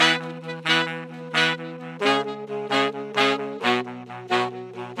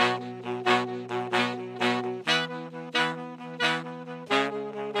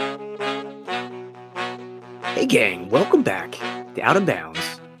Hey gang, welcome back to Out of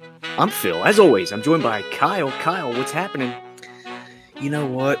Bounds. I'm Phil. As always, I'm joined by Kyle. Kyle, what's happening? You know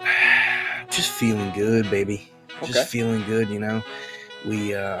what? Just feeling good, baby. Okay. Just feeling good, I'm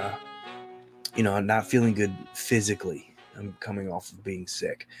not feeling good physically. I'm coming off of being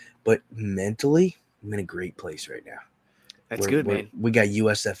sick. But mentally, I'm in a great place right now. That's good, man. We got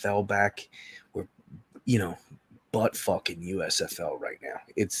USFL back. We're, butt fucking USFL right now.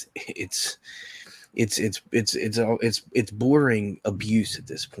 It's bordering abuse at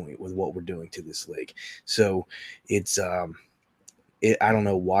this point with what we're doing to this league. So I don't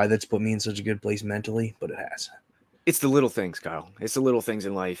know why that's put me in such a good place mentally, but it has. It's the little things, Kyle. It's the little things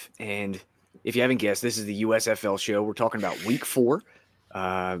in life. And if you haven't guessed, this is the USFL show. We're talking about week 4,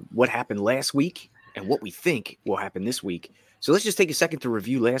 what happened last week, and what we think will happen this week. So let's just take a second to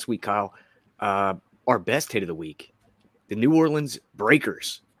review last week, Kyle. Our best hit of the week, the New Orleans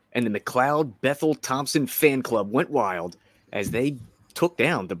Breakers and the McLeod Bethel Thompson fan club went wild as they took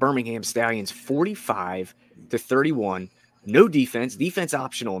down the Birmingham Stallions 45-31. No defense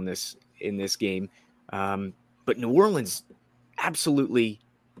optional in this game. But New Orleans absolutely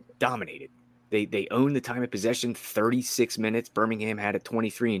dominated. They owned the time of possession, 36 minutes. Birmingham had it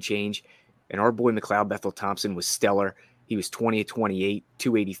 23 and change. And our boy McLeod Bethel Thompson was stellar. He was 20-28,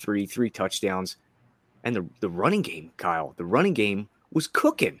 283, 3 touchdowns. And the running game, Kyle, the running game was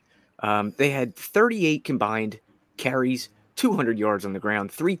cooking. They had 38 combined carries, 200 yards on the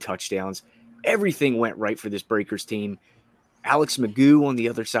ground, 3 touchdowns. Everything went right for this Breakers team. Alex Magoo on the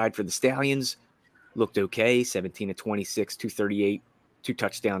other side for the Stallions looked okay, 17-26, 238, 2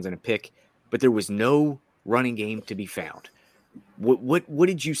 touchdowns and a pick. But there was no running game to be found. What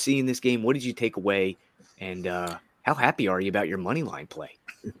did you see in this game? What did you take away? And how happy are you about your money line play?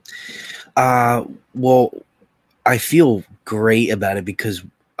 Well, I feel great about it because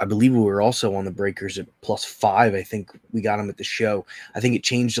I believe we were also on the Breakers at +5. I think we got them at the show. I think it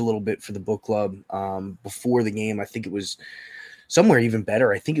changed a little bit for the book club before the game. I think it was somewhere even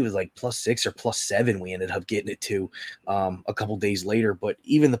better. I think it was like +6 or +7 we ended up getting it to a couple days later. But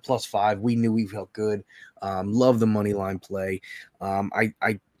even the +5, we knew we felt good. Love the money line play. I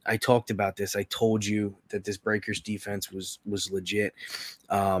talked about this. I told you that this Breakers defense was legit.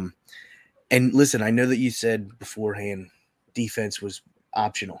 And listen, I know that you said beforehand defense was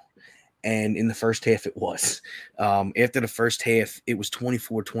optional. And in the first half, it was. After the first half, it was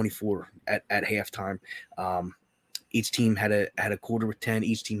 24-24 at halftime. Each team had a quarter with 10.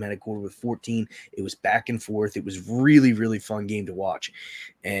 Each team had a quarter with 14. It was back and forth. It was really, really fun game to watch.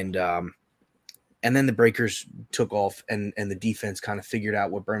 And then the Breakers took off, and the defense kind of figured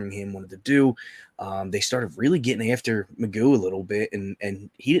out what Birmingham wanted to do. They started really getting after Magoo a little bit, and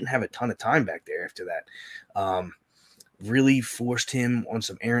he didn't have a ton of time back there after that. Really forced him on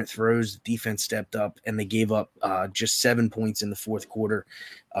some errant throws. The defense stepped up, and they gave up just 7 points in the fourth quarter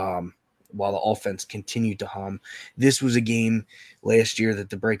while the offense continued to hum. This was a game last year that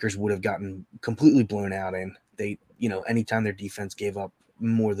the Breakers would have gotten completely blown out in. They, anytime their defense gave up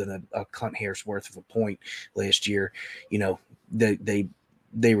more than a cunt hair's worth of a point last year,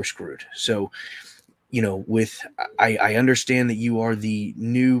 they were screwed. So, I understand that you are the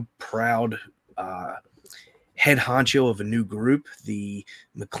new proud head honcho of a new group, the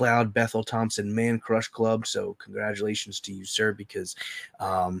McLeod Bethel Thompson Man Crush Club. So congratulations to you, sir, because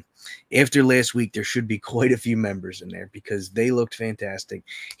after last week, there should be quite a few members in there because they looked fantastic.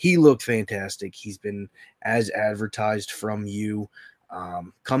 He looked fantastic. He's been as advertised from you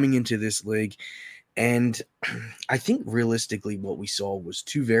coming into this league. And I think realistically what we saw was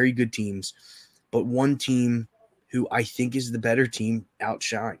 2 very good teams, but one team who I think is the better team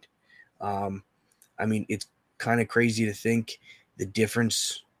outshined. It's kind of crazy to think the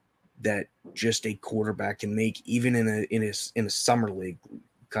difference that just a quarterback can make, even in a summer league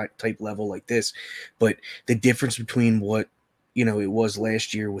type level like this. But the difference between what it was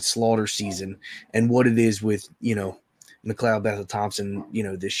last year with Slaughter season and what it is with McLeod Bethel Thompson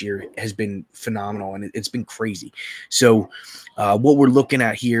this year has been phenomenal, and it's been crazy. So what we're looking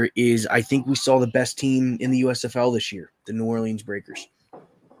at here is I think we saw the best team in the USFL this year, the New Orleans Breakers.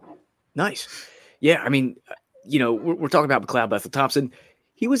 Nice. Yeah, we're talking about McLeod Bethel Thompson.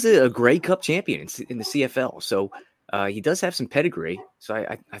 He was a Grey Cup champion in the CFL, so he does have some pedigree. So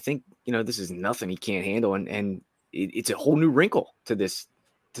I think this is nothing he can't handle, and it's a whole new wrinkle to this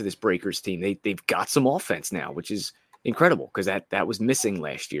Breakers team. They've got some offense now, which is incredible because that was missing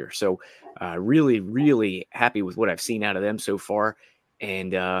last year. So really, really happy with what I've seen out of them so far,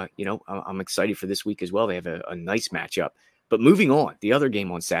 and I'm excited for this week as well. They have a nice matchup. But moving on, the other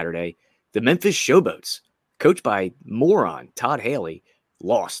game on Saturday, the Memphis Showboats, coached by moron Todd Haley,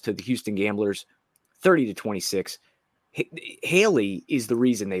 lost to the Houston Gamblers 30-26. Haley is the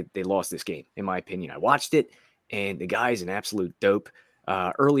reason they lost this game, in my opinion. I watched it, and the guy's an absolute dope.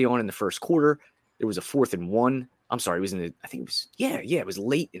 Early on in the first quarter, there was a 4th and 1. I'm sorry, it was it was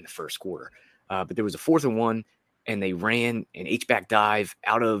late in the first quarter. But there was a 4th and 1, and they ran an H-back dive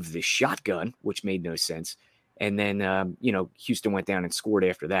out of the shotgun, which made no sense. And then, Houston went down and scored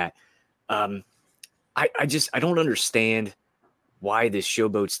after that. I don't understand why this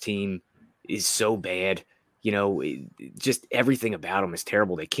Showboats team is so bad. Just everything about them is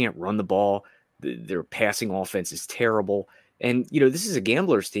terrible. They can't run the ball. Their passing offense is terrible. And, this is a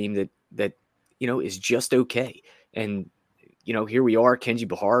Gamblers team that is just okay. And, here we are. Kenji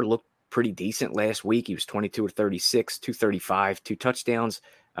Bahar looked pretty decent last week. He was 22 of 36, 235, 2 touchdowns.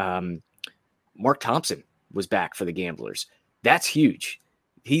 Mark Thompson was back for the Gamblers. That's huge.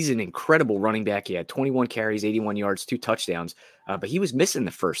 He's an incredible running back. He had 21 carries, 81 yards, 2 touchdowns, but he was missing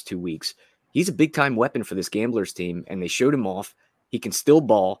the first 2 weeks. He's a big-time weapon for this Gamblers team, and they showed him off. He can still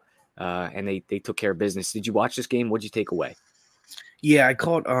ball, and they took care of business. Did you watch this game? What did you take away? Yeah, I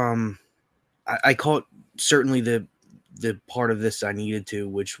caught I caught certainly the part of this I needed to,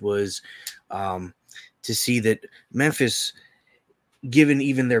 which was to see that Memphis, given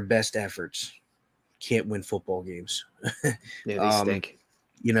even their best efforts, can't win football games. Yeah, they stink.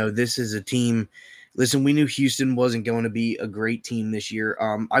 This is a team. Listen, we knew Houston wasn't going to be a great team this year.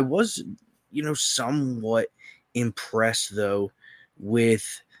 I was, somewhat impressed though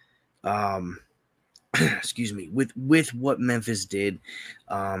with, excuse me, with what Memphis did.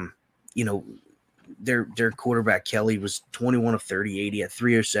 Their quarterback Kelly was 21 of 38. He had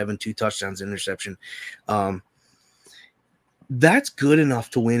 307, 2 touchdowns, interception. That's good enough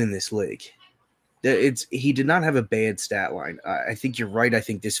to win in this league. He did not have a bad stat line. I think you're right. I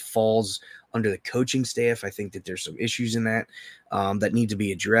think this falls under the coaching staff. I think that there's some issues in that that need to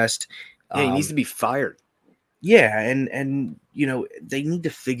be addressed. Yeah, he needs to be fired. Yeah, and they need to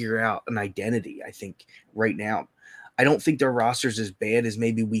figure out an identity, I think, right now. I don't think their roster's as bad as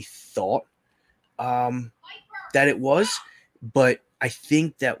maybe we thought that it was, but I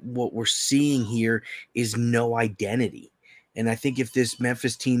think that what we're seeing here is no identity. And I think if this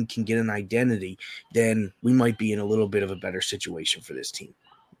Memphis team can get an identity, then we might be in a little bit of a better situation for this team.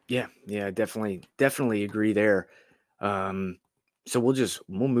 Yeah, definitely agree there. So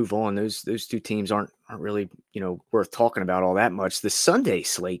we'll move on. Those 2 teams aren't really, worth talking about all that much. The Sunday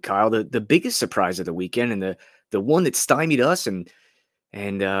slate, Kyle, the biggest surprise of the weekend, and the one that stymied us and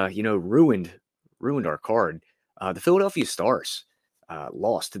ruined our card. The Philadelphia Stars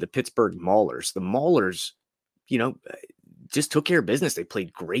lost to the Pittsburgh Maulers. The Maulers, just took care of business. They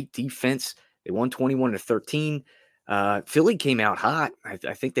played great defense. They won 21-13. Philly came out hot. I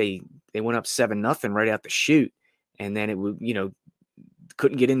think they went up 7-0 right out the chute, and then it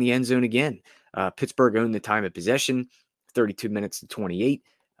couldn't get in the end zone again. Pittsburgh owned the time of possession, 32 minutes to 28,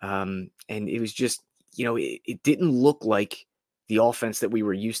 and it was just it didn't look like the offense that we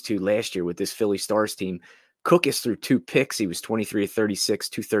were used to last year with this Philly Stars team. Cookus threw 2 picks. He was 23 of 36,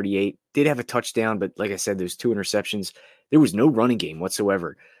 238. Did have a touchdown, but like I said, there's 2 interceptions. There was no running game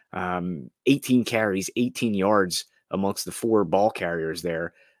whatsoever. 18 carries, 18 yards amongst the 4 ball carriers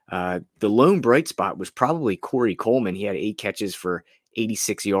there. The lone bright spot was probably Corey Coleman. He had 8 catches for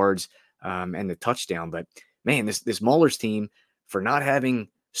 86 yards and the touchdown. But, man, this Maulers team, for not having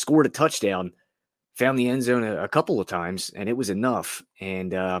scored a touchdown, found the end zone a couple of times, and it was enough.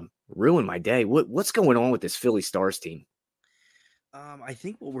 And ruined my day. What's going on with this Philly Stars team? I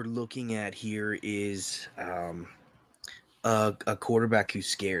think what we're looking at here is a quarterback who's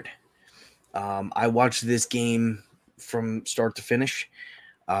scared. I watched this game from start to finish.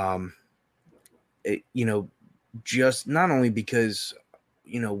 Just not only because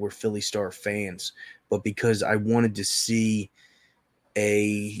we're Philly Star fans, but because I wanted to see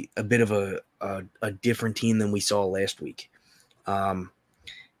a bit of a different team than we saw last week.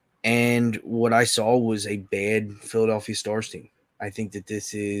 And what I saw was a bad Philadelphia Stars team. I think that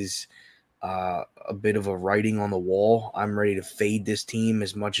this is a bit of a writing on the wall. I'm ready to fade this team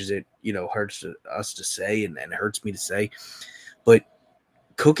as much as it, hurts us to say and hurts me to say. But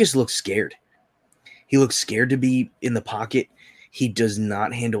Cookus looks scared. He looks scared to be in the pocket. He does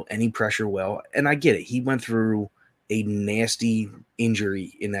not handle any pressure well. And I get it. He went through a nasty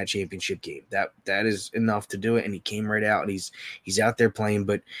injury in that championship game. That is enough to do it. And he came right out, and he's out there playing.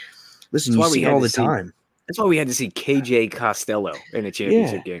 But listen, you see it all the time. That's why we had to see KJ Costello in a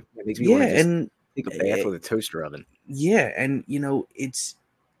championship game. It makes me want to just take a bath with a toaster oven. Yeah, and you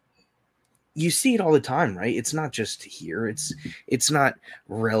see it all the time, right? It's not just here. It's not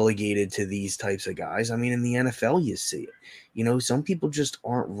relegated to these types of guys. I mean, in the NFL, you see it. Some people just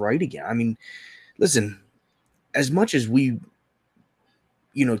aren't right again. I mean, listen, as much as we,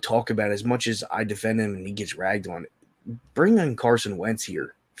 talk about, as much as I defend him and he gets ragged on it, bring on Carson Wentz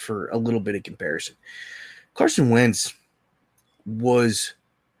here for a little bit of comparison. Carson Wentz was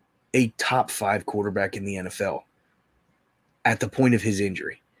a top 5 quarterback in the NFL at the point of his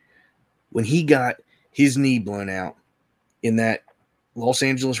injury. When he got his knee blown out in that Los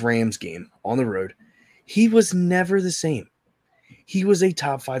Angeles Rams game on the road, he was never the same. He was a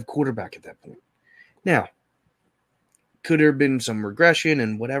top 5 quarterback at that point. Now, could there have been some regression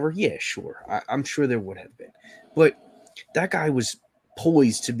and whatever? Yeah, sure. I'm sure there would have been. But that guy was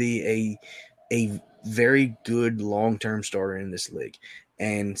poised to be a very good long-term starter in this league.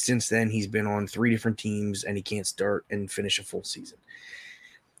 And since then, he's been on 3 different teams, and he can't start and finish a full season.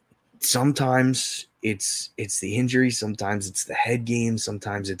 Sometimes it's the injury. Sometimes it's the head game.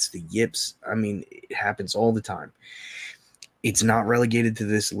 Sometimes it's the yips. I mean, it happens all the time. It's not relegated to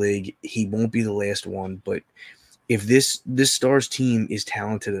this league. He won't be the last one. But if this Stars team is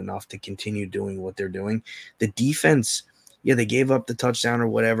talented enough to continue doing what they're doing, the defense, yeah, they gave up the touchdown or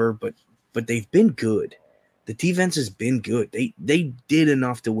whatever, but they've been good. The defense has been good. They did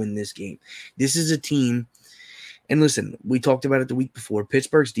enough to win this game. This is a team, and listen, we talked about it the week before.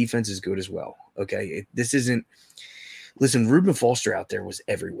 Pittsburgh's defense is good as well. Okay, listen, Reuben Foster out there was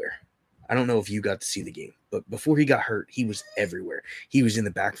everywhere. I don't know if you got to see the game, but before he got hurt, he was everywhere. He was in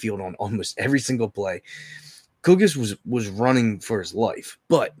the backfield on almost every single play. Kugas was running for his life,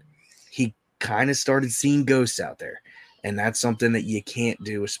 but he kind of started seeing ghosts out there. And that's something that you can't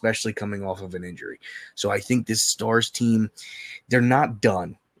do, especially coming off of an injury. So I think this Stars team, they're not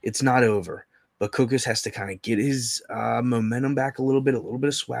done. It's not over. But Kukas has to kind of get his momentum back a little bit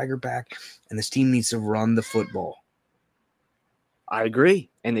of swagger back, and this team needs to run the football. I agree.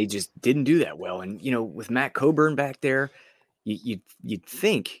 And they just didn't do that well. And, with Matt Coburn back there, you'd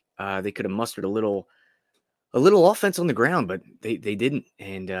think they could have mustered a little offense on the ground, but they didn't.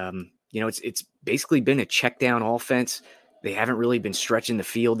 And, it's basically been a check down offense. They haven't really been stretching the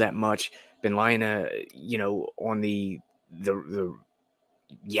field that much. Been lying, on the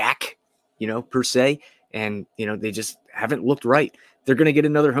yak, per se. And, they just haven't looked right. They're going to get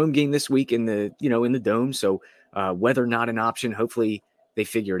another home game this week in the Dome. So weather not an option. Hopefully they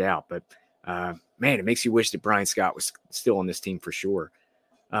figure it out. But, man, it makes you wish that Brian Scott was still on this team for sure.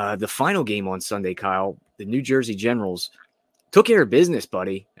 The final game on Sunday, Kyle, the New Jersey Generals took care of business,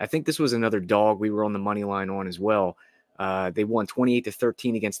 buddy. I think this was another dog we were on the money line on as well. They won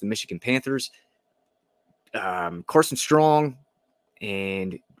 28-13 against the Michigan Panthers. Carson Strong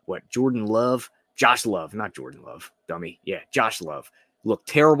and Josh Love, not Jordan Love, dummy. Yeah, Josh Love looked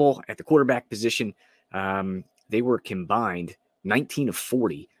terrible at the quarterback position. They were combined 19 of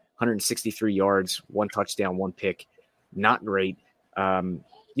 40, 163 yards, 1 touchdown, 1 pick. Not great. On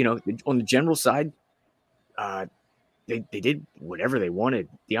the general side, they did whatever they wanted.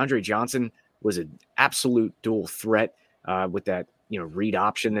 DeAndre Johnson was an absolute dual threat with that read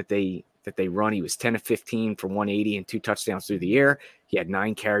option that they run. He was 10 of 15 for 180 and 2 touchdowns through the air. He had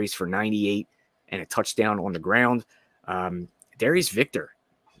 9 carries for 98 and a touchdown on the ground. Darius Victor,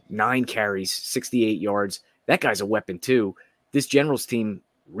 9 carries, 68 yards. That guy's a weapon too. This Generals team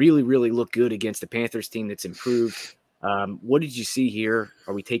really, really looked good against the Panthers team that's improved. What did you see here?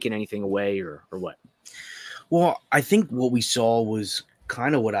 Are we taking anything away or what? Well, I think what we saw was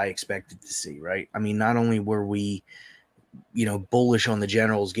kind of what I expected to see, right? I mean, not only were we, bullish on the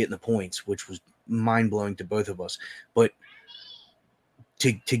Generals getting the points, which was mind-blowing to both of us, but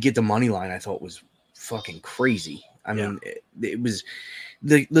to get the money line, I thought was fucking crazy. I mean, it was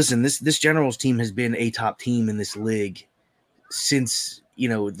listen, this Generals team has been a top team in this league since,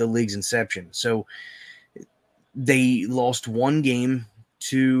 the league's inception. So they lost 1 game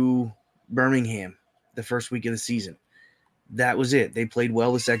to Birmingham the first week of the season. That was it. They played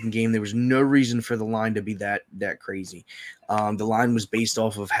well the second game. There was no reason for the line to be that crazy. The line was based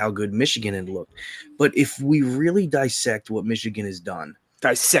off of how good Michigan had looked. But if we really dissect what Michigan has done,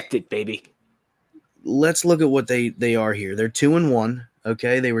 dissect it, baby. Let's look at what they are here. They're 2-1.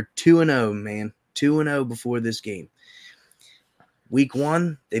 Okay, they were 2-0, man, 2-0 before this game. Week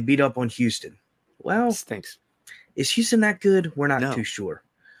 1, they beat up on Houston. Well, thanks. Is Houston that good? We're not too sure.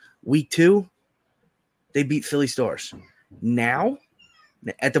 Week 2, they beat Philly Stars. Now,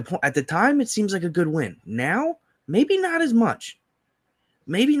 at the time, it seems like a good win. Now, maybe not as much.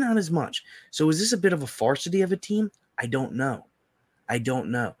 So is this a bit of a varsity of a team? I don't know.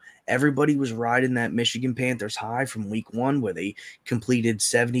 Everybody was riding that Michigan Panthers high from week 1 where they completed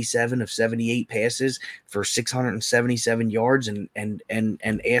 77 of 78 passes for 677 yards and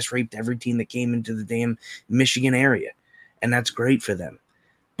ass raped every team that came into the damn Michigan area. And that's great for them.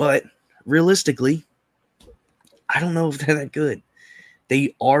 But realistically, I don't know if they're that good.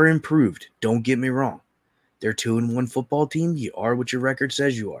 They are improved. Don't get me wrong. They're 2-1 football team. You are what your record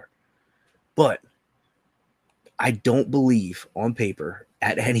says you are. But I don't believe on paper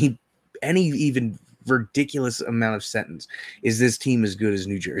at any even ridiculous amount of sentence is this team as good as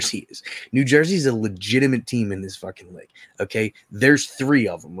New Jersey is. New Jersey's a legitimate team in this fucking league. Okay. There's 3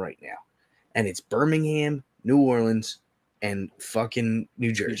 of them right now. And it's Birmingham, New Orleans, and fucking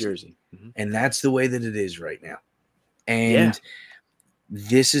New Jersey. New Jersey. Mm-hmm. And that's the way that it is right now. And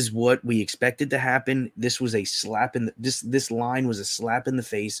this is what we expected to happen. This was a slap in this line was a slap in the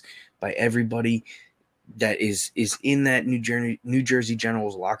face by everybody that is in that New Jersey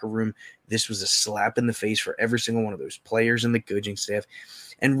Generals locker room. This was a slap in the face for every single one of those players and the coaching staff.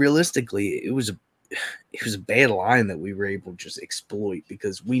 And realistically, it was a bad line that we were able to just exploit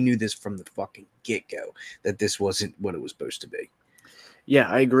because we knew this from the fucking get-go that this wasn't what it was supposed to be. Yeah,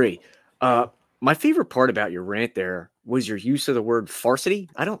 I agree. My favorite part about your rant there was your use of the word farsity.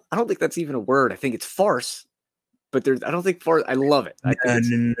 I don't think that's even a word. I think it's farce. But I don't think farce. I love it. No,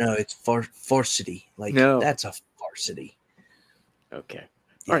 it's farsity. Like, no. That's a farsity. Okay.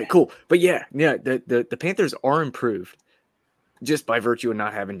 All right, cool. But the Panthers are improved just by virtue of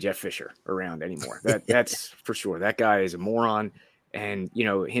not having Jeff Fisher around anymore. That's for sure. That guy is a moron. And,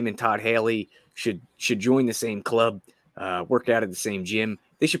 him and Todd Haley should join the same club, work out at the same gym.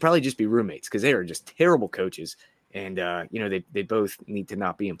 They should probably just be roommates because they are just terrible coaches. And, they both need to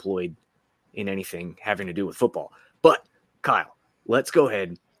not be employed in anything having to do with football. But Kyle, let's go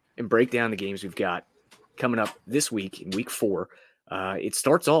ahead and break down the games we've got coming up this week in week 4. It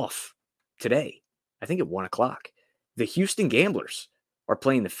starts off today, I think at 1:00. The Houston Gamblers are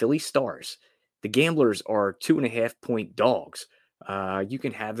playing the Philly Stars. The Gamblers are 2.5-point dogs. You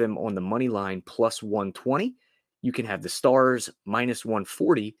can have them on the money line plus 120. You can have the Stars minus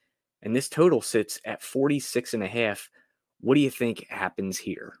 140. And this total sits at 46.5. What do you think happens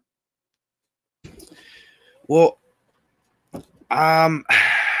here? Well,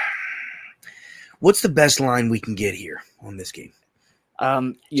 what's the best line we can get here on this game?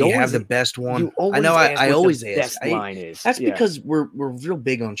 You have the best one. I know. I always ask. Line is. That's because we're real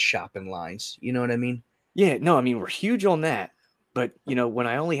big on shopping lines. You know what I mean? Yeah. No. I mean, we're huge on that. But when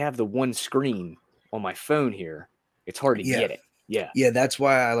I only have the one screen on my phone here, it's hard to get it. Yeah. Yeah. That's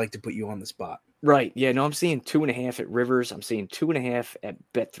why I like to put you on the spot. Right. Yeah. No, I'm seeing 2.5 at Rivers. I'm seeing 2.5 at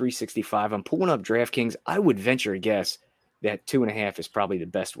Bet365. I'm pulling up DraftKings. I would venture a guess that 2.5 is probably the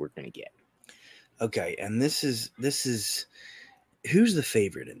best we're going to get. Okay. And this is who's the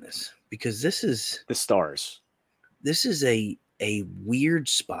favorite in this? Because this is the Stars. This is a weird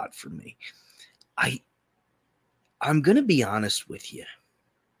spot for me. I'm going to be honest with you.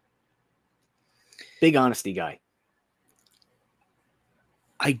 Big honesty guy.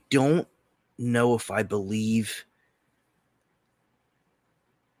 I don't know if I believe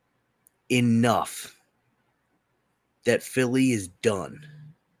enough that Philly is done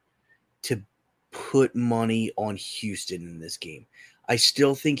to put money on Houston in this game. I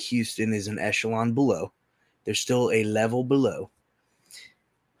still think Houston is an echelon below. They're still a level below.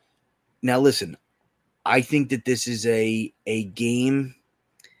 Now listen, I think that this is a game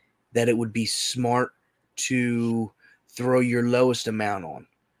that it would be smart to throw your lowest amount on.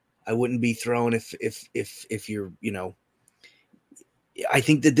 I wouldn't be throwing if you're, I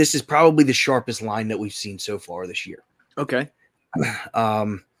think that this is probably the sharpest line that we've seen so far this year. Okay.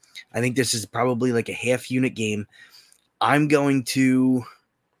 I think this is probably like a half unit game. I'm going to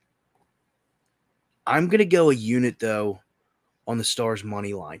go a unit though on the Stars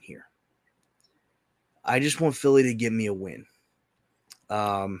money line here. I just want Philly to give me a win.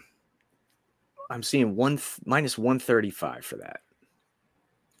 I'm seeing minus 135 for that.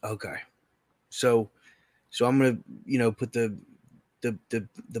 Okay. So I'm gonna, put the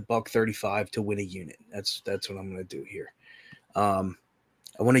 $1.35 to win a unit. That's what I'm gonna do here. I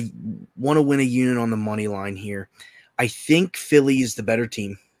want to win a unit on the money line here. I think Philly is the better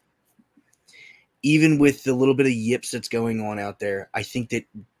team. Even with the little bit of yips that's going on out there, I think that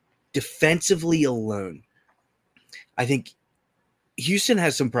defensively alone, I think Houston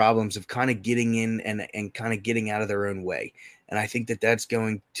has some problems of kind of getting in and kind of getting out of their own way. And I think that that's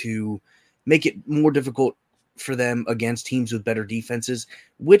going to make it more difficult for them against teams with better defenses,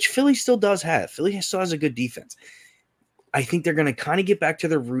 which Philly still does have. Philly still has a good defense. I think they're going to kind of get back to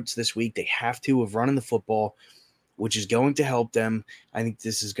their roots this week. They have to of running the football, which is going to help them. I think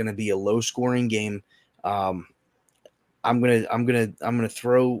this is going to be a low scoring game. I'm gonna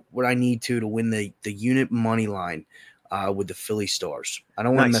throw what I need to win the unit money line with the Philly Stars. I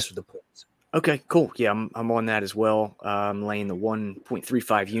don't want to mess with the points. Okay, cool. Yeah, I'm on that as well. I'm laying the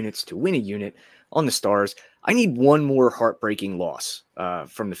 1.35 units to win a unit on the Stars. I need one more heartbreaking loss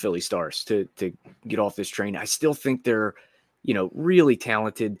from the Philly Stars to get off this train. I still think they're, really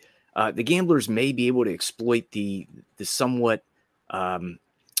talented. The Gamblers may be able to exploit the somewhat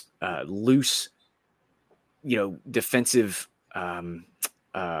loose, defensive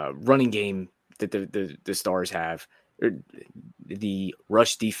running game that the Stars have. Or the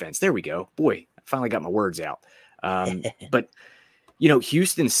rush defense. There we go. Boy, I finally got my words out. But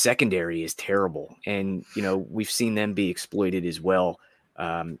Houston's secondary is terrible, and we've seen them be exploited as well.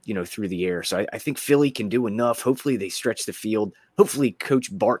 Through the air. So I think Philly can do enough. Hopefully they stretch the field. Hopefully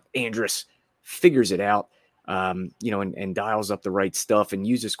Coach Bart Andrus figures it out. And dials up the right stuff and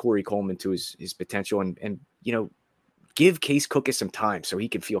uses Corey Coleman to his potential and give Case Cookus some time so he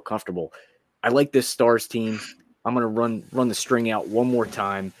can feel comfortable. I like this Stars team. I'm going to run the string out one more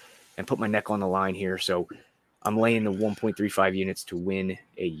time and put my neck on the line here. So I'm laying the 1.35 units to win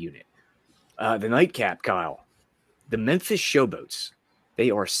a unit. The nightcap, Kyle. The Memphis Showboats. They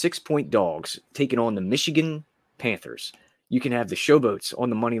are 6-point dogs taking on the Michigan Panthers. You can have the Showboats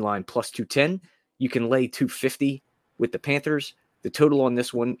on the money line plus 210. You can lay 250 with the Panthers. The total on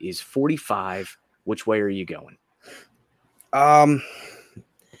this one is 45. Which way are you going?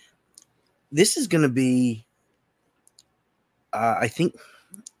 This is going to be, I think,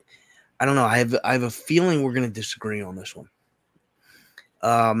 I don't know. I have a feeling we're going to disagree on this one.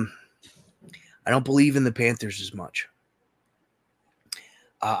 I don't believe in the Panthers as much.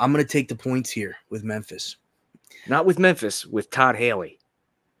 I'm going to take the points here with Memphis. Not with Memphis, with Todd Haley.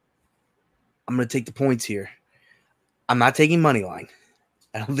 I'm going to take the points here. I'm not taking money line.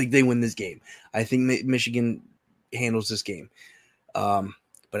 I don't think they win this game. I think Michigan handles this game.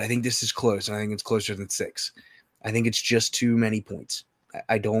 But I think this is close, and I think it's closer than 6. I think it's just too many points.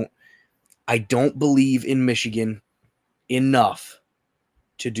 I don't believe in Michigan enough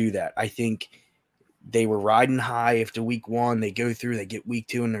to do that. I think they were riding high after week 1. They go through, they get week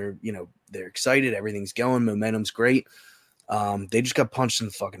 2, and they're excited. Everything's going. Momentum's great. They just got punched in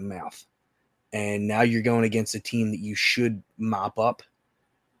the fucking mouth. And now you're going against a team that you should mop up.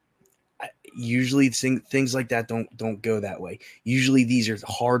 Usually things like that don't go that way. Usually these are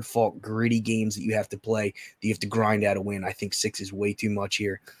hard-fought, gritty games that you have to play, that you have to grind out a win. I think 6 is way too much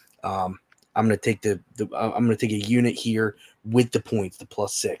here. I'm going to take I'm going to take a unit here with the points, the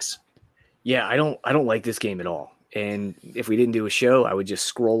plus 6. Yeah, I don't like this game at all. And if we didn't do a show, I would just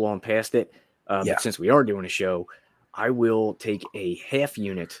scroll on past it. But since we are doing a show, I will take a half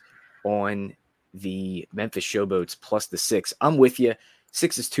unit on the Memphis Showboats plus the 6. I'm with you.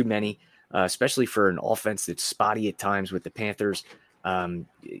 6 is too many, especially for an offense that's spotty at times with the Panthers. And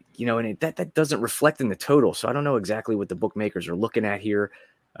that doesn't reflect in the total. So I don't know exactly what the bookmakers are looking at here.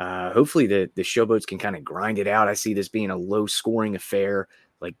 Hopefully the Showboats can kind of grind it out. I see this being a low scoring affair,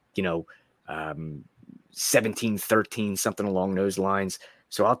 like, 17-13, something along those lines.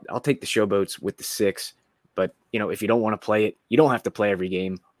 So I'll take the Showboats with the 6. But, if you don't want to play it, you don't have to play every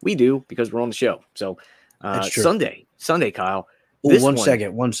game. We do because we're on the show. So Sunday, Kyle. One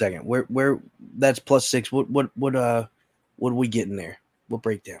second. Where that's plus 6. What are we getting there? What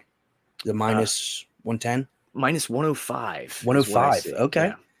breakdown? The minus 110? Minus 105. 105. Okay.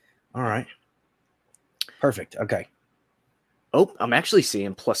 Yeah. All right. Perfect. Okay. Oh, I'm actually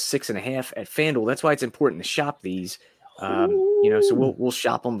seeing plus 6.5 at FanDuel. That's why it's important to shop these. So we'll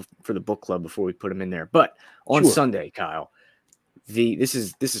shop them for the book club before we put them in there. But on Sunday, Kyle, this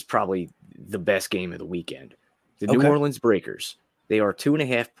is probably the best game of the weekend. The New Orleans Breakers. They are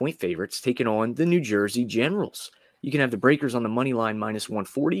 2.5-point favorites taking on the New Jersey Generals. You can have the Breakers on the money line minus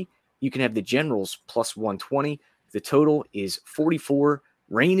 140. You can have the Generals plus 120. The total is 44.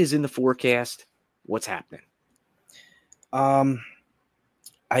 Rain is in the forecast. What's happening? I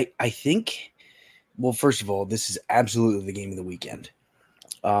think, well, first of all, this is absolutely the game of the weekend.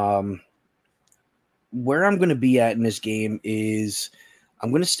 Where I'm going to be at in this game is I'm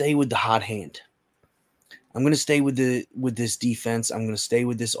going to stay with the hot hand. I'm going to stay with this defense. I'm going to stay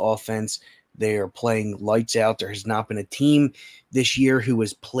with this offense. They are playing lights out. There has not been a team this year who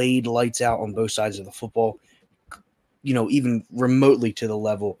has played lights out on both sides of the football, even remotely to the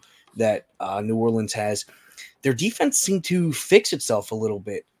level that New Orleans has. Their defense seemed to fix itself a little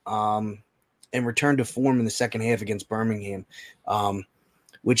bit and return to form in the second half against Birmingham,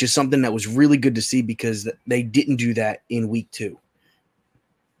 which is something that was really good to see because they didn't do that in week 2.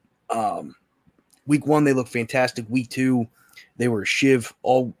 Week 1, they looked fantastic. Week 2, they were a shiv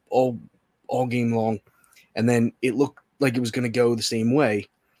all game long. And then it looked like it was going to go the same way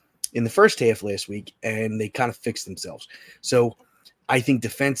in the first half last week, and they kind of fixed themselves. So I think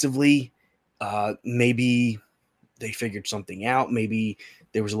defensively, Maybe they figured something out. Maybe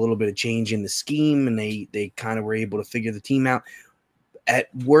there was a little bit of change in the scheme and they kind of were able to figure the team out.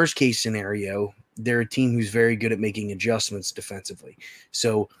 At worst case scenario, they're a team who's very good at making adjustments defensively.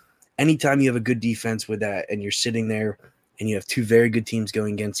 So anytime you have a good defense with that and you're sitting there and you have two very good teams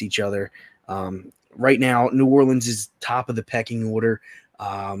going against each other, right now, New Orleans is top of the pecking order.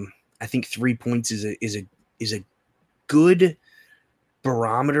 I think 3 points is a good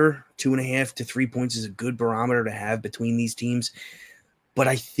barometer. 2.5 to 3 points is a good barometer to have between these teams. But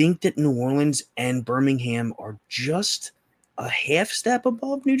I think that New Orleans and Birmingham are just a half step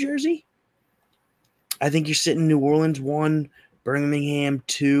above New Jersey. I think you're sitting New Orleans 1, Birmingham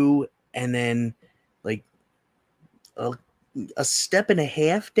 2, and then like a step and a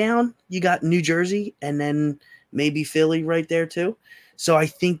half down, you got New Jersey, and then maybe Philly right there too. So I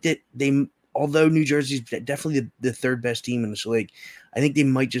think that although New Jersey's definitely the third best team in this league, I think they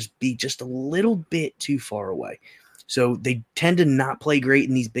might just be just a little bit too far away. So they tend to not play great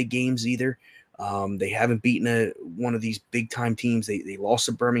in these big games either. They haven't beaten one of these big-time teams. They lost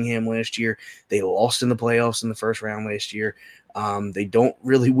to Birmingham last year. They lost in the playoffs in the first round last year. They don't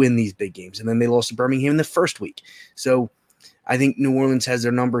really win these big games. And then they lost to Birmingham in the first week. So I think New Orleans has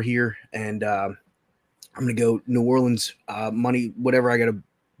their number here, and I'm going to go New Orleans money, whatever I got to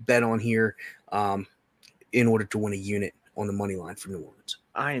bet on here in order to win a unit on the money line for New Orleans.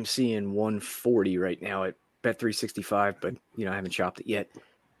 I am seeing 140 right now at Bet365, but I haven't shopped it yet.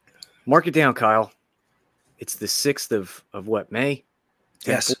 Mark it down, Kyle. It's the 6th of what, May?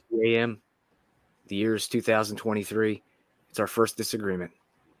 Yes. 10:40 a.m. The year is 2023. It's our first disagreement.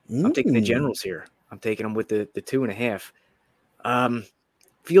 I'm taking the Generals here. I'm taking them with the 2.5.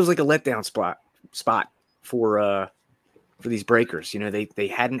 Feels like a letdown spot for these Breakers. They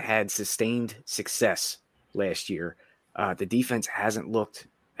hadn't had sustained success last year. The defense hasn't looked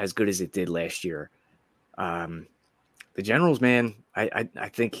as good as it did last year. The Generals, man, I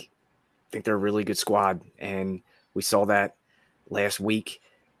think they're a really good squad, and we saw that last week.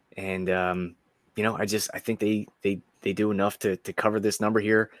 And I think they do enough to cover this number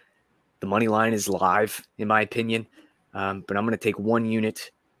here. The money line is live, in my opinion, but I'm going to take 1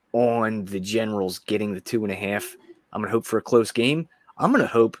 unit on the Generals getting the 2.5. I'm going to hope for a close game. I'm going to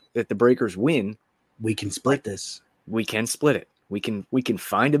hope that the Breakers win. We can split this. We can split it. We can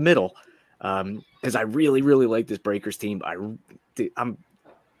find a middle. Because I really, really like this Breakers team. I'm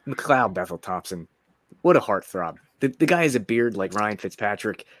McLeod Bethel Thompson. What a heartthrob. The guy has a beard like Ryan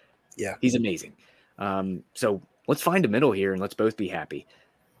Fitzpatrick. Yeah. He's amazing. So let's find a middle here and let's both be happy.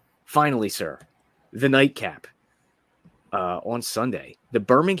 Finally, sir, the nightcap on Sunday. The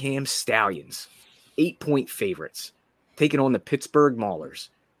Birmingham Stallions, 8-point favorites, taking on the Pittsburgh Maulers,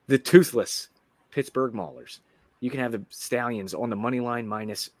 the toothless Pittsburgh Maulers. You can have the Stallions on the money line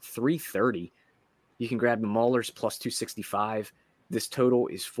minus 330. You can grab the Maulers plus 265. This total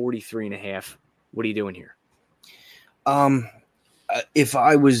is 43.5. What are you doing here? If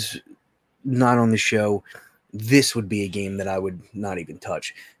I was not on the show, this would be a game that I would not even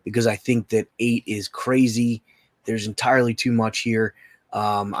touch because I think that 8 is crazy. There's entirely too much here.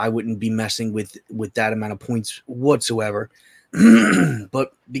 I wouldn't be messing with that amount of points whatsoever.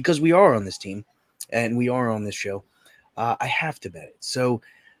 But because we are on this team and we are on this show, I have to bet it. So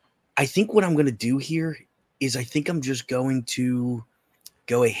I think what I'm going to do here is I think I'm just going to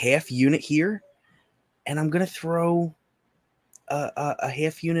go a half unit here, and I'm going to throw a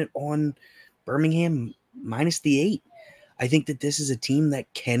half unit on Birmingham minus the 8. I think that this is a team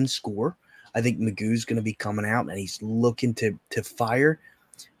that can score. I think Magoo's going to be coming out, and he's looking to fire.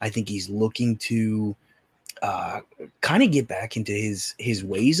 I think he's looking to kind of get back into his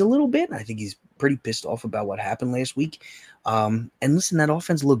ways a little bit. I think he's pretty pissed off about what happened last week. And listen, that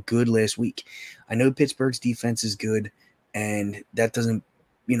offense looked good last week. I know Pittsburgh's defense is good, and that doesn't,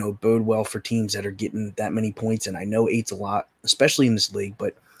 bode well for teams that are getting that many points. And I know 8's a lot, especially in this league,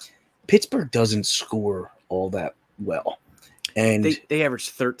 but Pittsburgh doesn't score all that well. And they average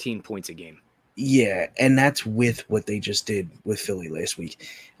 13 points a game. Yeah, and that's with what they just did with Philly last week.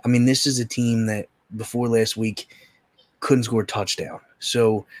 I mean, this is a team that before last week couldn't score a touchdown.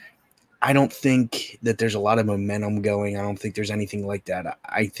 So I don't think that there's a lot of momentum going. I don't think there's anything like that.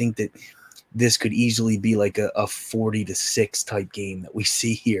 I think that this could easily be like a 40-6 type game that we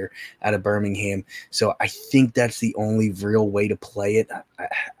see here out of Birmingham. So I think that's the only real way to play it.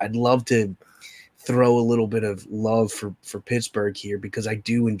 I'd love to throw a little bit of love for Pittsburgh here because I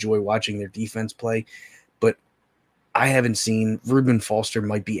do enjoy watching their defense play, but I haven't seen Reuben Foster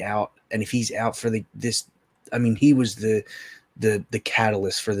might be out. And if he's out for he was the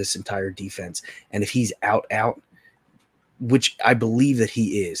catalyst for this entire defense. And if he's out, which I believe that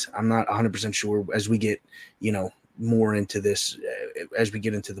he is. I'm not 100% sure as we get, more into this, as we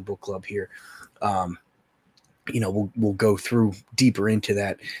get into the book club here. We'll go through deeper into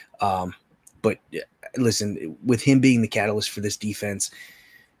that. But listen, with him being the catalyst for this defense,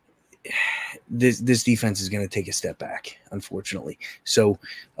 this defense is going to take a step back, unfortunately. So,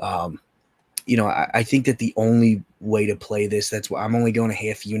 I think that the only way to play this, that's why I'm only going a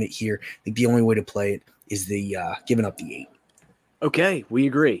half unit here. I think the only way to play it is the giving up the 8. Okay, we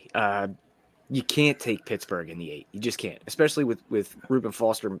agree. You can't take Pittsburgh in the 8. You just can't, especially with Reuben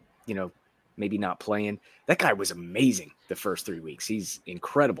Foster, maybe not playing. That guy was amazing the first 3 weeks. He's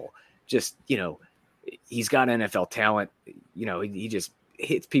incredible. Just, he's got NFL talent. He just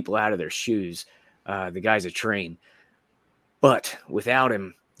hits people out of their shoes. The guy's a train. But without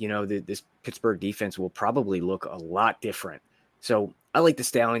him, this Pittsburgh defense will probably look a lot different. So I like the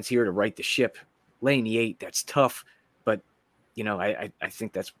Stallions here to right the ship. Laying the 8, that's tough. But, I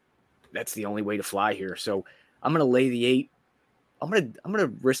think that's the only way to fly here. So I'm going to lay the 8. I'm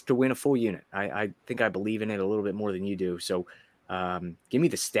gonna risk to win a full unit. I think I believe in it a little bit more than you do. So give me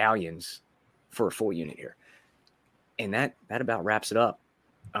the Stallions for a full unit here. And that about wraps it up.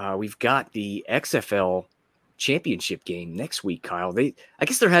 We've got the XFL Championship game next week, Kyle. I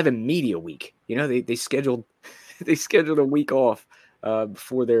guess they're having media week. They scheduled a week off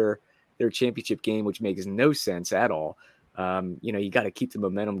before their championship game, which makes no sense at all. You got to keep the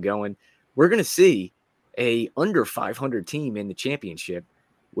momentum going. We're gonna see a under 500 team in the championship,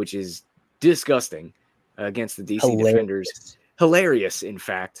 which is disgusting against the DC Defenders. Hilarious, in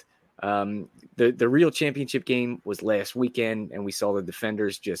fact. The real championship game was last weekend, and we saw the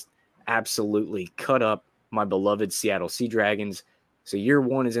Defenders just absolutely cut up my beloved Seattle Sea Dragons. So year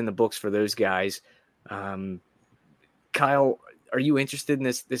 1 is in the books for those guys. Kyle, are you interested in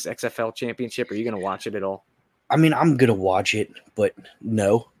this XFL championship? Are you going to watch it at all? I mean, I'm going to watch it, but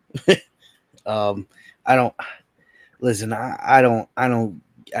no. I don't listen. I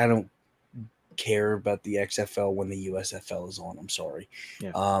don't care about the XFL when the USFL is on. I'm sorry.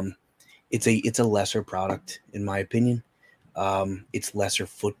 Yeah. It's a lesser product in my opinion. It's lesser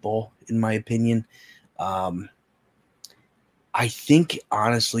football in my opinion. I think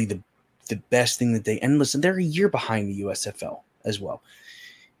honestly the best thing that and listen, they're a year behind the USFL as well.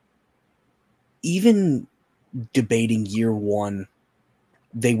 Even debating year 1,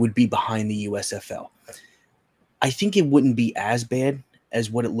 they would be behind the USFL. I think it wouldn't be as bad as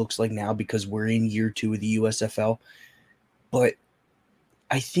what it looks like now because we're in year 2 of the USFL. But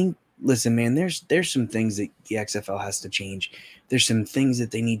I think, listen, man, there's some things that the XFL has to change. There's some things that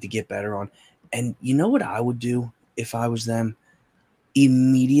they need to get better on. And you know what I would do if I was them?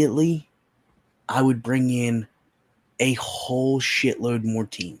 Immediately, I would bring in a whole shitload more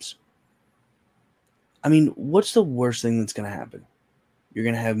teams. I mean, what's the worst thing that's going to happen? You're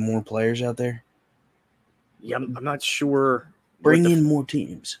going to have more players out there? Yeah, I'm not sure. Bring in more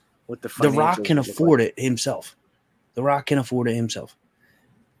teams. What The Rock can afford it himself. The Rock can afford it himself.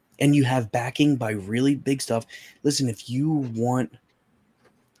 And you have backing by really big stuff. Listen, if you want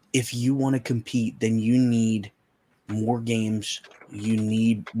to compete, then you need more games. You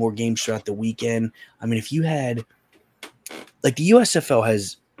need more games throughout the weekend. I mean, if you had like the USFL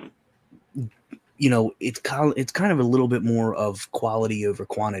has, it's kind of a little bit more of quality over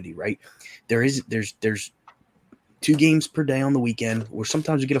quantity, right? There's 2 games per day on the weekend, or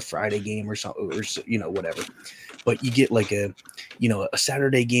sometimes you get a Friday game or something, or whatever. But you get like a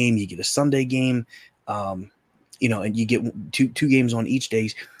Saturday game, you get a Sunday game, and you get two games on each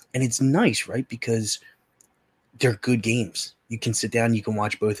days, and it's nice, right? Because they're good games. You can sit down, you can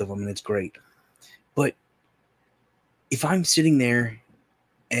watch both of them, and it's great. But if I'm sitting there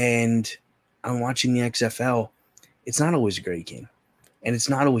and I'm watching the XFL, it's not always a great game, and it's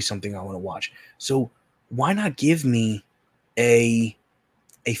not always something I want to watch. So why not give me a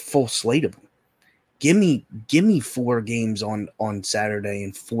full slate of them? Give me 4 games on Saturday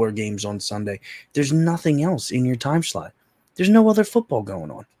and 4 games on Sunday. There's nothing else in your time slot. There's no other football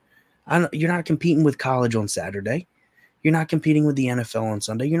going on. You're not competing with college on Saturday. You're not competing with the NFL on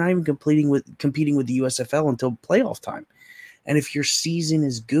Sunday. You're not even competing with the USFL until playoff time. And if your season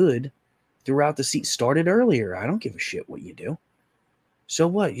is good throughout the season, started earlier, I don't give a shit what you do. So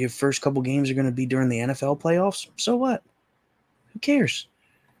what? Your first couple games are going to be during the NFL playoffs? So what? Who cares?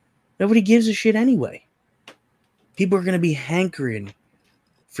 Nobody gives a shit anyway. People are going to be hankering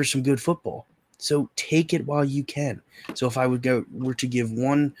for some good football. So take it while you can. So if I were to give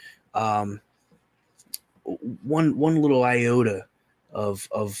one little iota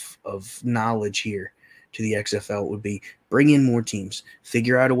of knowledge here to the XFL, it would be bring in more teams,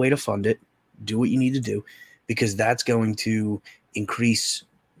 figure out a way to fund it, do what you need to do, because that's going to increase,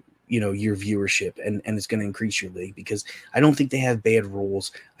 your viewership, and it's going to increase your league, because I don't think they have bad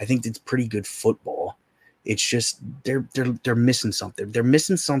rules. I think it's pretty good football. It's just they're missing something. They're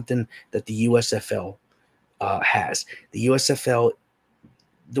missing something that the USFL has. The USFL,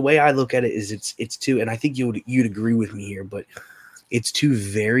 the way I look at it is it's two, and I think you'd agree with me here, but it's two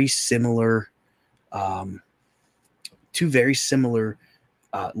very similar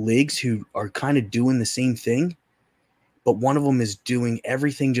leagues who are kind of doing the same thing, but one of them is doing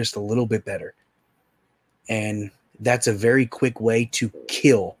everything just a little bit better. And that's a very quick way to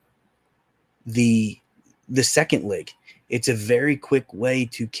kill the second league. It's a very quick way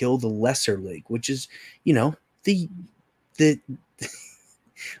to kill the lesser league, which is, the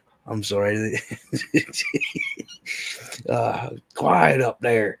I'm sorry. Quiet up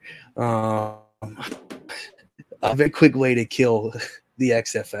there. A very quick way to kill the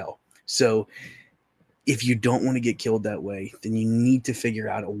XFL. So if you don't want to get killed that way, then you need to figure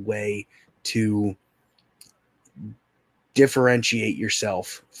out a way to differentiate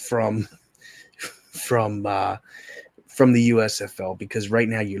yourself from the USFL, because right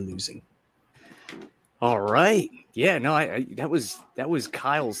now you're losing. All right. Yeah, no, that was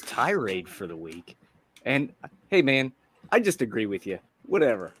Kyle's tirade for the week. And hey man, I just agree with you.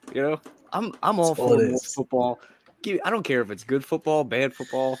 Whatever. I'm all for more football. I don't care if it's good football, bad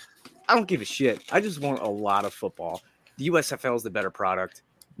football. I don't give a shit. I just want a lot of football. The USFL is the better product.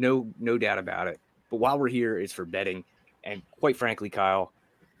 No doubt about it. But while we're here, it's for betting. And quite frankly, Kyle,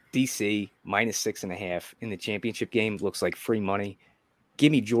 DC -6.5 in the championship game looks like free money.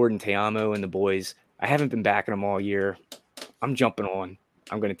 Give me Jordan Teamo and the boys. I haven't been backing them all year. I'm jumping on.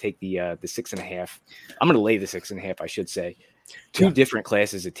 I'm going to take the 6.5. I'm going to lay the 6.5, I should say. Two different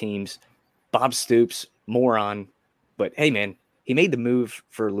classes of teams. Bob Stoops, moron. But hey, man, he made the move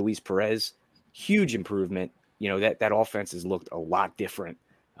for Luis Perez. Huge improvement. That offense has looked a lot different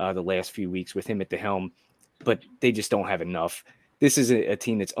the last few weeks with him at the helm. But they just don't have enough. This is a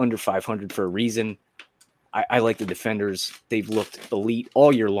team that's under 500 for a reason. I like the defenders. They've looked elite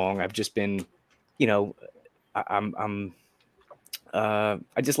all year long. I've just been, I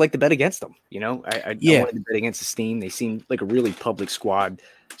just like to bet against them. I wanted to bet against the Steam. They seem like a really public squad.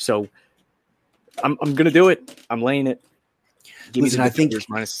 So I'm going to do it. I'm laying it. Listen, I think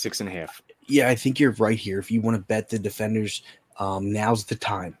 -6.5. Yeah, I think you're right here. If you want to bet the defenders, now's the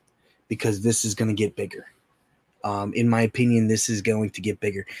time, because this is going to get bigger. In my opinion, this is going to get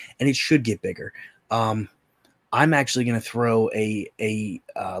bigger, and it should get bigger. I'm actually going to throw a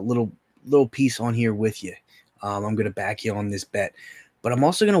little piece on here with you. I'm going to back you on this bet, but I'm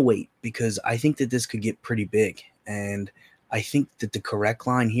also going to wait, because I think that this could get pretty big, and I think that the correct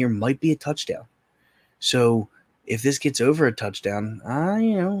line here might be a touchdown. So if this gets over a touchdown,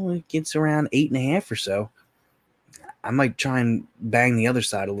 it gets around 8.5 or so, I might try and bang the other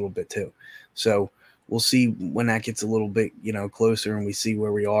side a little bit too. So we'll see when that gets a little bit, closer, and we see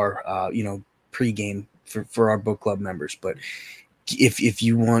where we are, pregame for our book club members. But if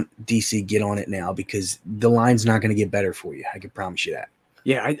you want DC, get on it now, because the line's not going to get better for you. I can promise you that.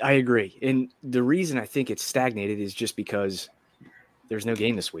 Yeah, I agree. And the reason I think it's stagnated is just because there's no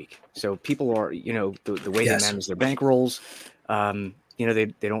game this week. So people are, the way they manage their bankrolls, they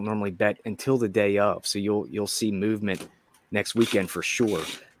don't normally bet until the day of. So you'll see movement next weekend for sure.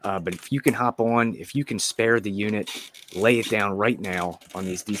 But if you can hop on, if you can spare the unit, lay it down right now on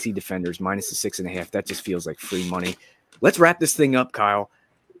these DC defenders -6.5. That just feels like free money. Let's wrap this thing up, Kyle.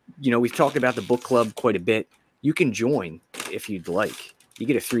 We've talked about the book club quite a bit. You can join if you'd like. You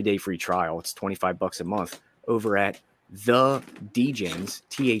get a 3-day free trial. It's $25 a month over at the Degens,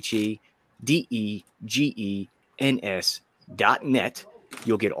 TheDegens.net.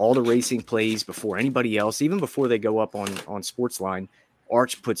 You'll get all the racing plays before anybody else, even before they go up on Sportsline.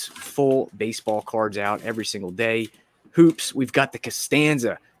 Arch puts full baseball cards out every single day. Hoops, we've got the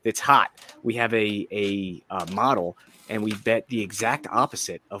Costanza that's hot. We have a model, and we bet the exact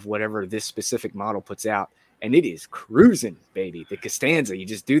opposite of whatever this specific model puts out, and it is cruising, baby. The Costanza, you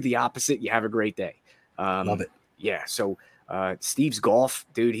just do the opposite, you have a great day. Love it. Yeah, so Steve's golf,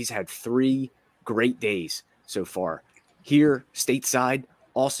 dude, he's had 3 great days so far. Here, stateside,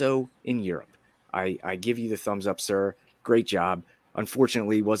 also in Europe. I give you the thumbs up, sir. Great job.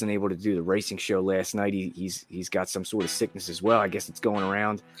 Unfortunately, he wasn't able to do the racing show last night. He's got some sort of sickness as well. I guess it's going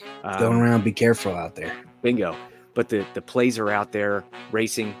around. Be careful out there. Bingo. But the plays are out there.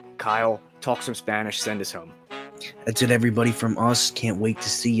 Racing. Kyle, talk some Spanish. Send us home. That's it, everybody, from us. Can't wait to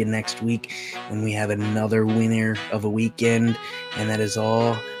see you next week when we have another winner of a weekend. And that is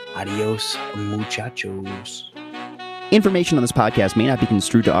all. Adios, muchachos. Information on this podcast may not be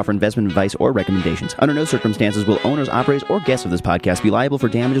construed to offer investment advice or recommendations. Under no circumstances will owners, operators, or guests of this podcast be liable for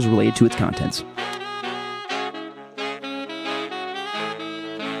damages related to its contents.